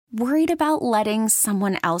Worried about letting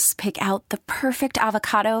someone else pick out the perfect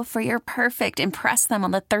avocado for your perfect impress them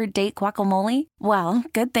on the third date guacamole? Well,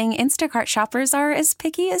 good thing Instacart shoppers are as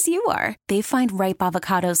picky as you are. They find ripe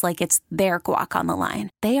avocados like it's their guac on the line.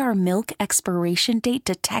 They are milk expiration date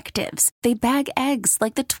detectives. They bag eggs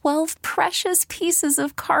like the 12 precious pieces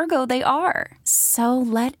of cargo they are. So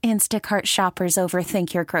let Instacart shoppers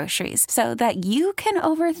overthink your groceries so that you can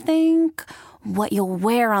overthink what you'll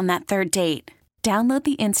wear on that third date. Download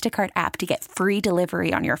the Instacart app to get free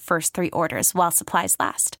delivery on your first 3 orders while supplies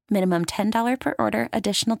last. Minimum $10 per order.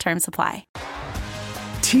 Additional terms apply.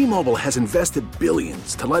 T-Mobile has invested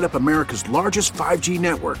billions to light up America's largest 5G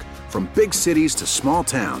network, from big cities to small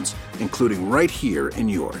towns, including right here in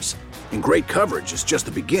yours. And great coverage is just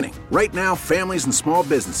the beginning. Right now, families and small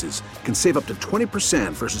businesses can save up to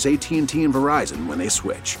 20% versus AT&T and Verizon when they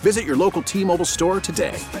switch. Visit your local T-Mobile store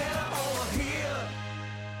today.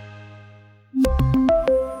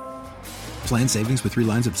 Plan savings with 3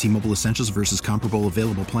 lines of T-Mobile Essentials versus comparable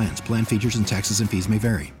available plans. Plan features and taxes and fees may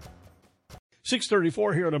vary.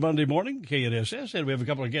 6:34 here on a Monday morning, KNSS, and we have a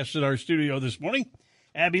couple of guests in our studio this morning.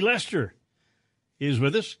 Abby Lester is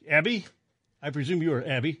with us. Abby, I presume you are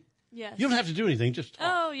Abby. Yes. You don't have to do anything. Just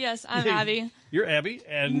talk. Oh, yes, I'm Abby. You're Abby,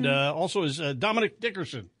 and also is Dominic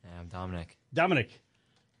Dickerson. Yeah, I'm Dominic. Dominic.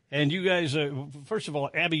 And you guys, first of all,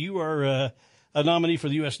 Abby, you are a nominee for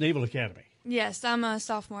the U.S. Naval Academy. Yes, I'm a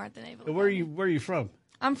sophomore at the Naval Academy. Where are you from?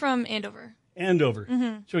 I'm from Andover. Andover.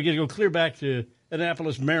 Mm-hmm. So we get to go clear back to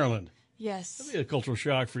Annapolis, Maryland. Yes. That'll be a cultural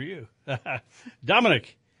shock for you.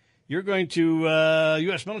 Dominic, you're going to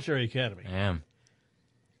U.S. Military Academy. I am.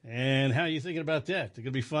 And how are you thinking about that? Is it going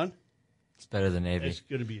to be fun? It's better than Navy. It's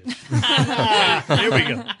going to be. Here we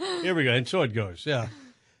go. Here we go. And so it goes, yeah.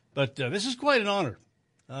 But this is quite an honor.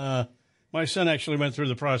 My son actually went through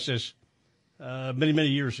the process many, many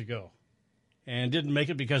years ago and didn't make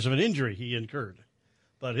it because of an injury he incurred.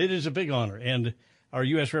 But it is a big honor. And our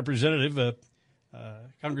U.S. representative,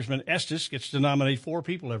 Congressman Estes, gets to nominate 4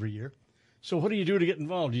 people every year. So what do you do to get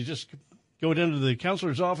involved? You just go down to the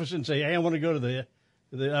counselor's office and say, hey, I want to go to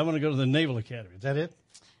the Naval Academy. Is that it?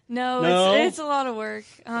 No, it's a lot of work.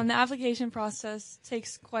 The application process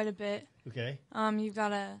takes quite a bit. Okay. You've got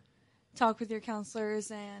to talk with your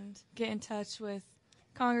counselors and get in touch with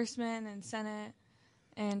congressmen and Senate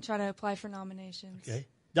and try to apply for nominations. Okay.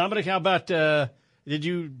 Dominic, how about, did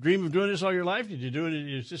you dream of doing this all your life? Did you do it?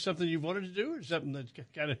 Is this something you wanted to do or something that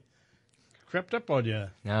kind of crept up on you?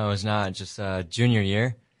 No, it was not. Just junior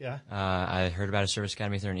year. Yeah. I heard about a service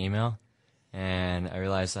academy through an email, and I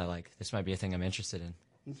realized that this might be a thing I'm interested in.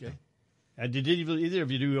 Okay. Did either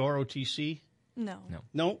of you do ROTC? No.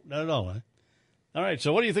 No, not at all, huh? All right,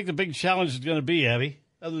 so what do you think the big challenge is going to be, Abby,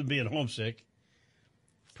 other than being homesick?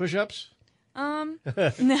 Push-ups?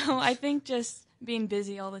 No, I think just being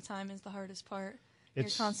busy all the time is the hardest part. You're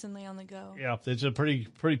constantly on the go. Yeah, it's a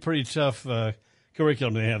pretty tough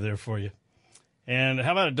curriculum they have there for you. And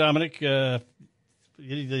how about it, Dominic? Do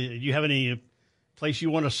you have any place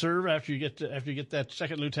you want to serve after you get that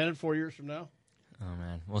second lieutenant 4 years from now? Oh,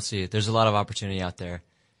 man. We'll see. There's a lot of opportunity out there,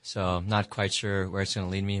 so I'm not quite sure where it's going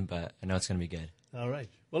to lead me, but I know it's going to be good. All right.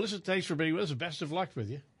 Well, listen, thanks for being with us. Best of luck with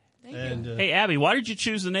you. Thank you. Hey, Abby, why did you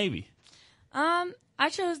choose the Navy? I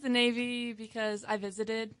chose the Navy because I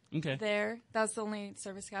visited there. That's the only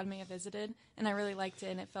service academy I visited, and I really liked it,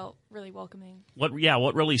 and it felt really welcoming. What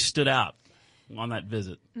really stood out on that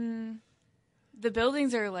visit? The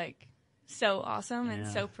buildings are, so awesome and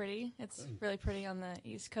so pretty. It's really pretty on the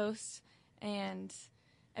East Coast, and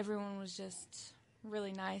everyone was just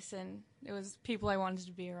really nice, and it was people I wanted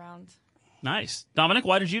to be around. Nice. Dominic,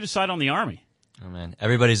 why did you decide on the Army? Oh, man.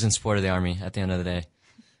 Everybody's in support of the Army at the end of the day.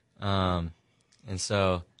 And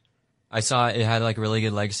so I saw it had a really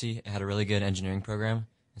good legacy. It had a really good engineering program.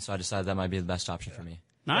 And so I decided that might be the best option for me.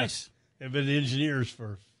 Nice. They've been engineers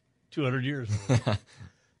for 200 years.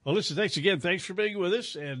 Well, listen, thanks again. Thanks for being with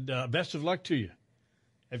us, and best of luck to you.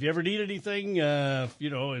 If you ever need anything, in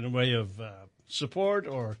a way of support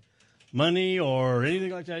or money or anything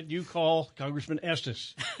like that, you call Congressman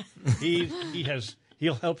Estes.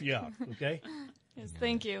 He'll help you out, okay? Yes,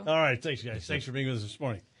 thank you. All right, thanks, guys. Thanks for being with us this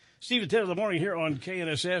morning. Steve at 10 in the morning here on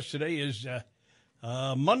KNSS. Today is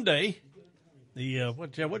Monday.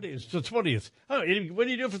 What day is it? The 20th. Oh, what are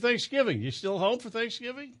you doing for Thanksgiving? You still home for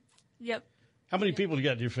Thanksgiving? Yep. How many people you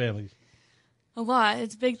got in your family? A lot.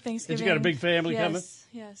 It's big Thanksgiving. You got a big family coming?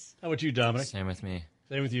 Yes. How about you, Dominic? Same with me.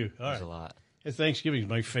 Same with you. All right. There's a lot. Thanksgiving is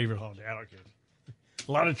my favorite holiday. I don't care.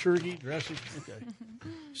 A lot of turkey, dressing. Okay.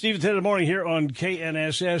 Steve at 10 in the morning here on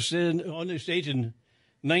KNSS on this stage in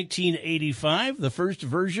 1985, the first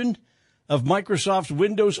version of Microsoft's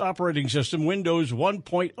Windows operating system, Windows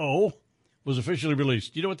 1.0, was officially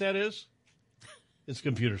released. You know what that is? It's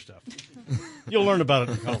computer stuff. You'll learn about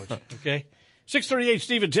it in college, okay? 6:38,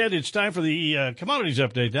 Steve and Ted. It's time for the commodities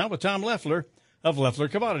update now with Tom Leffler of Leffler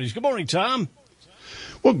Commodities. Good morning, Tom.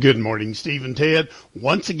 Well, good morning, Steve and Ted.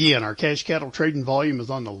 Once again, our cash cattle trading volume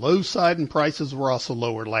is on the low side, and prices were also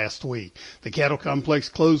lower last week. The cattle complex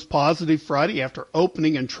closed positive Friday after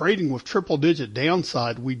opening and trading with triple-digit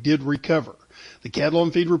downside. We did recover. The cattle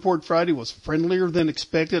on feed report Friday was friendlier than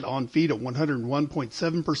expected, on feed at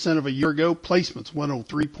 101.7% of a year ago, placements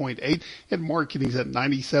 103.8%, and marketings at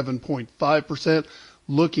 97.5%.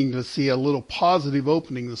 Looking to see a little positive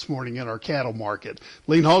opening this morning in our cattle market.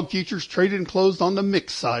 Lean hog futures traded and closed on the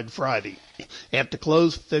mixed side Friday. At the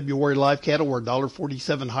close, February live cattle were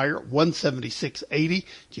 $1.47 higher at $176.80.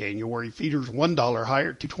 January feeders $1 higher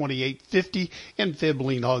at $228.50, and Feb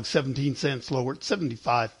lean hogs 17 cents lower at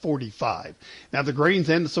 $75.45. Now the grains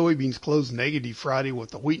and the soybeans closed negative Friday, with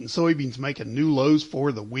the wheat and soybeans making new lows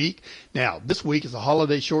for the week. Now this week is a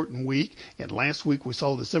holiday shortened week, and last week we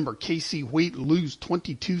saw December KC wheat lose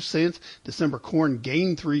 22 cents, December corn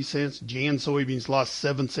gained 3 cents, Jan soybeans lost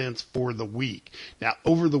 7 cents for the week. Now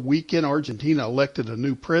over the weekend, Argentina elected a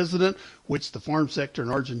new president, which the farm sector in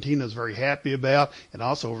Argentina is very happy about. And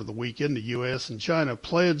also over the weekend, the U.S. and China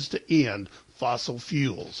pledged to end fossil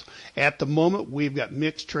fuels. At the moment, we've got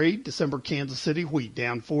mixed trade. December Kansas City wheat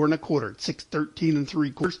down 4 1/4 at 6.13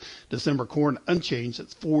 3/4. December corn unchanged at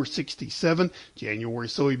 4.67. January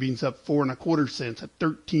soybeans up 4 1/4 cents at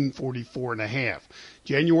 13.44 1/2.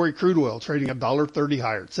 January crude oil trading $1.30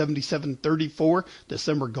 higher at 77.34.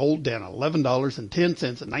 December gold down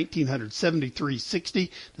 $11.10 at 1973.60.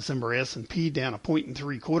 December S&P down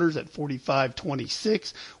 1.75 at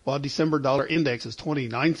 45.26, while December dollar index is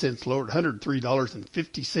 29 cents lower at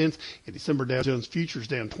 $103.50, and December Dow Jones futures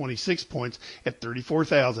down 26 points at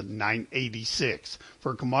 34,986.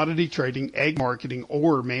 For commodity trading, ag marketing,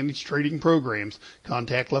 or managed trading programs,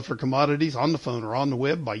 contact Leffler Commodities on the phone or on the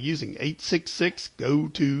web by using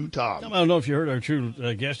 866-GO-TO-TOM. I don't know if you heard our true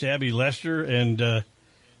guest, Abby Lester and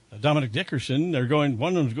Dominic Dickerson. They're going.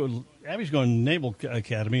 One of them's going. Abby's going to Naval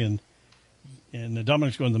Academy, and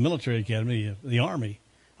Dominic's going to the Military Academy, the Army.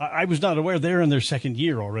 I was not aware they're in their second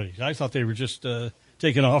year already. I thought they were just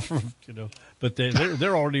taking off, But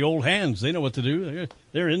they're already old hands. They know what to do.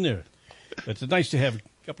 They're in there. But it's nice to have a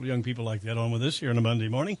couple of young people like that on with us here on a Monday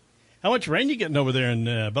morning. How much rain you getting over there in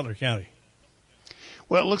Butler County?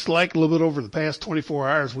 Well, it looks like a little bit over the past 24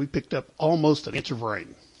 hours, we picked up almost an inch of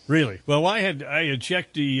rain. Really? Well, I had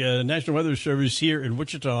checked the National Weather Service here in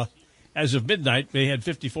Wichita. As of midnight, they had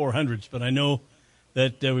 5,400s, but I know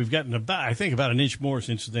that we've gotten about an inch more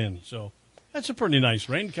since then. So that's a pretty nice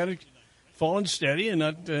rain, kind of falling steady and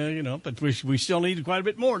not, but we still need quite a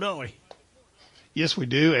bit more, don't we? Yes, we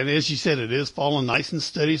do. And as you said, it is falling nice and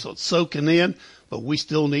steady, so it's soaking in, but we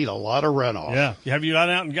still need a lot of runoff. Yeah. Have you gone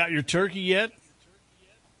out and got your turkey yet?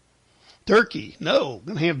 Turkey? No.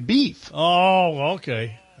 Going to have beef. Oh,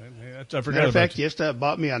 okay. I forgot Matter of fact, you. yesterday I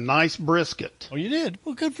bought me a nice brisket. Oh, you did?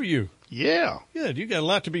 Well, good for you. Yeah. Good. You got a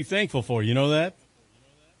lot to be thankful for. You know that?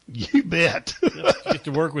 You bet. You get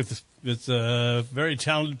to work with very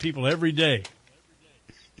talented people every day.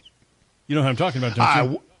 You know what I'm talking about,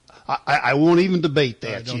 don't you? I won't even debate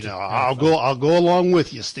that. I'll go along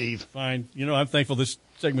with you, Steve. Fine. I'm thankful this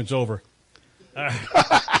segment's over.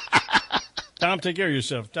 Tom, take care of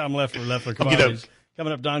yourself. Tom Leffler Commodities.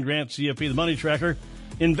 Coming up, Don Grant, CFP, the Money Tracker.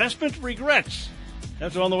 Investment regrets.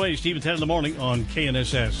 That's on the way. Steve at 10 in the morning on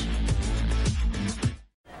KNSS.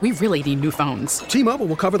 We really need new phones. T-Mobile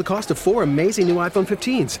will cover the cost of 4 amazing new iPhone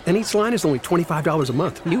 15s, and each line is only $25 a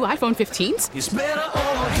month. New iPhone 15s? It's better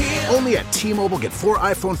over here. Only at T-Mobile, get 4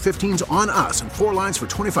 iPhone 15s on us and 4 lines for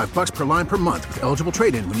 $25 per line per month with eligible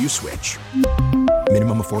trade-in when you switch.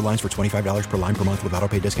 Minimum of 4 lines for $25 per line per month with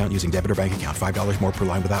autopay discount using debit or bank account. $5 more per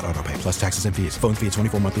line without autopay, plus taxes and fees. Phone fee at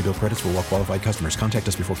 24 monthly bill credits for well-qualified customers. Contact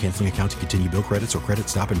us before canceling account to continue bill credits or credit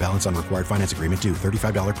stop and balance on required finance agreement due.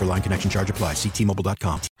 $35 per line connection charge applies. See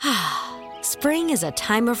T-Mobile.com. Spring is a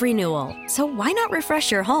time of renewal, so why not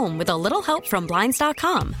refresh your home with a little help from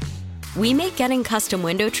Blinds.com? We make getting custom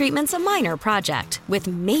window treatments a minor project with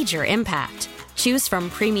major impact. Choose from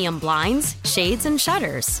premium blinds, shades, and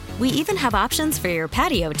shutters. We even have options for your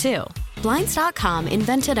patio, too. Blinds.com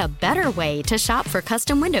invented a better way to shop for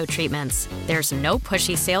custom window treatments. There's no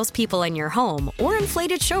pushy salespeople in your home or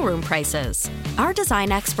inflated showroom prices. Our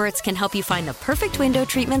design experts can help you find the perfect window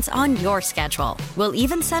treatments on your schedule. We'll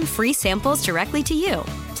even send free samples directly to you.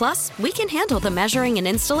 Plus, we can handle the measuring and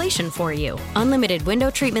installation for you. Unlimited window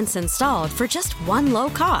treatments installed for just one low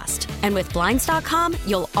cost. And with Blinds.com,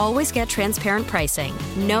 you'll always get transparent pricing.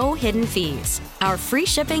 No hidden fees. Our free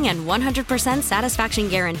shipping and 100% satisfaction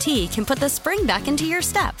guarantee can put the spring back into your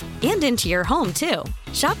step and into your home, too.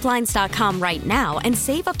 Shop Blinds.com right now and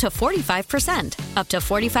save up to 45%. Up to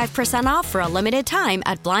 45% off for a limited time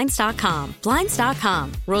at Blinds.com.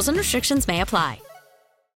 Blinds.com. Rules and restrictions may apply.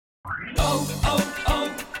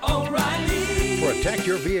 O'Reilly. Protect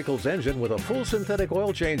your vehicle's engine with a full synthetic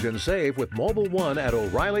oil change and save with Mobile One at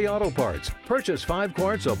O'Reilly Auto Parts. Purchase 5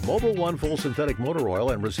 quarts of Mobile One full synthetic motor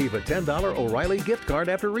oil and receive a $10 O'Reilly gift card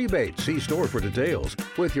after rebate. See store for details.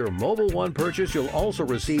 With your Mobile One purchase, you'll also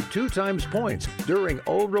receive 2 times points during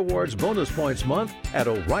O Rewards Bonus Points Month at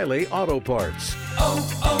O'Reilly Auto Parts.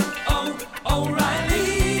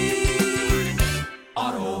 O'Reilly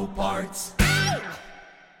Auto Parts.